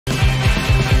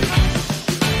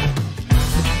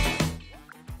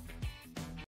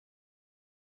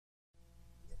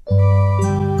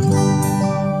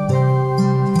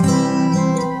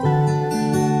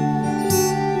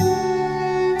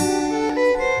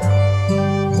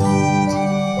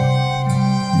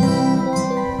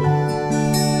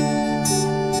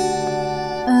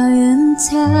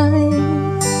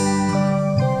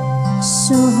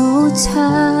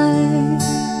tired,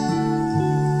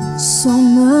 so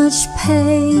much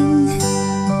pain.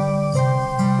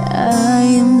 I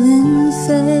am in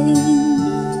vain.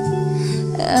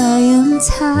 I am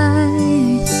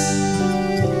tired,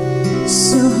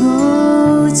 so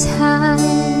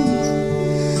tired,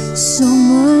 so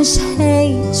much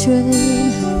hatred.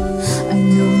 I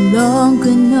no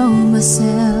longer know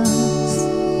myself.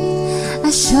 I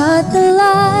shut the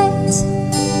light,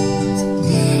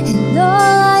 and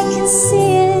all I can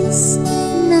see is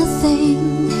nothing.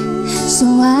 So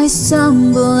I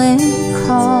stumble and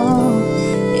crawl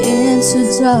into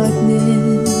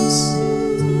darkness.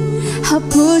 I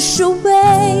push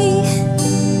away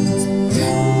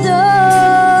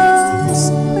those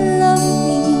who love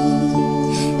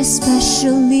me,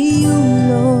 especially you,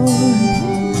 Lord.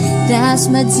 That's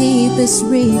my deepest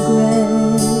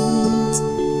regret.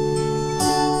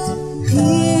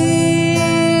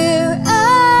 Here I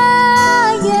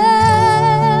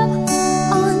am,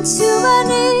 onto my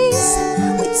knees,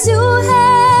 with two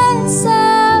hands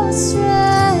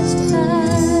outstretched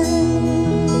high,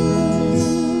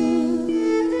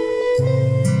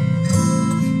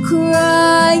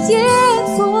 crying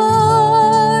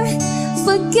for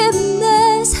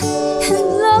forgiveness and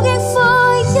longing for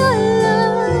your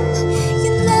love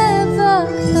you never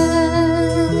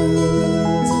had.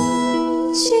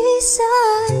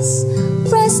 Jesus,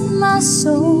 rest my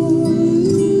soul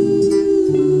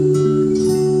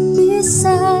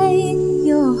beside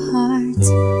your heart.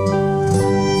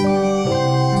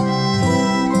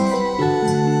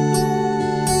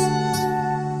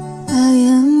 I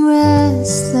am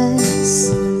restless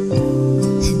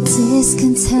and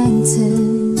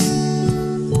discontented.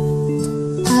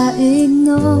 I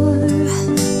ignore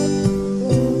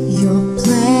your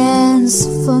plans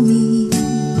for me.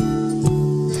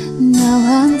 Now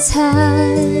I'm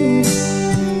tired,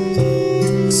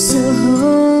 so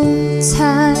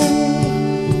tired,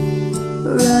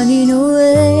 running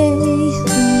away with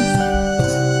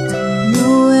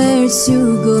nowhere to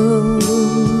go.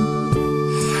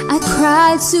 I cry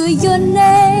to your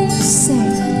name,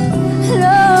 saying,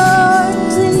 Lord,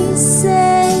 please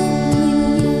save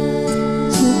me.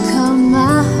 You calm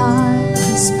my heart,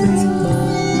 whispering,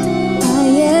 I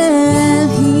am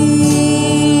here.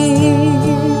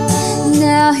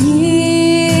 Now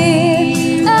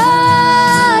here I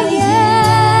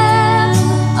am,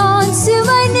 onto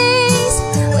my knees,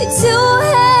 with two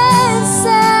hands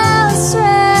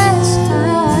outstretched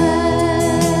high,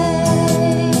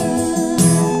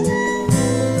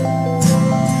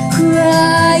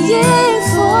 crying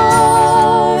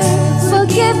for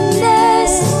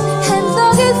forgiveness and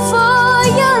longing for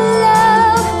your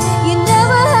love you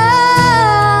never had.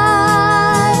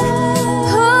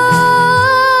 Oh,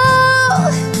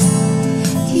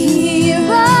 here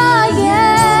I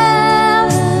am,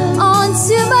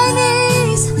 onto my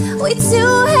knees, with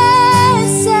two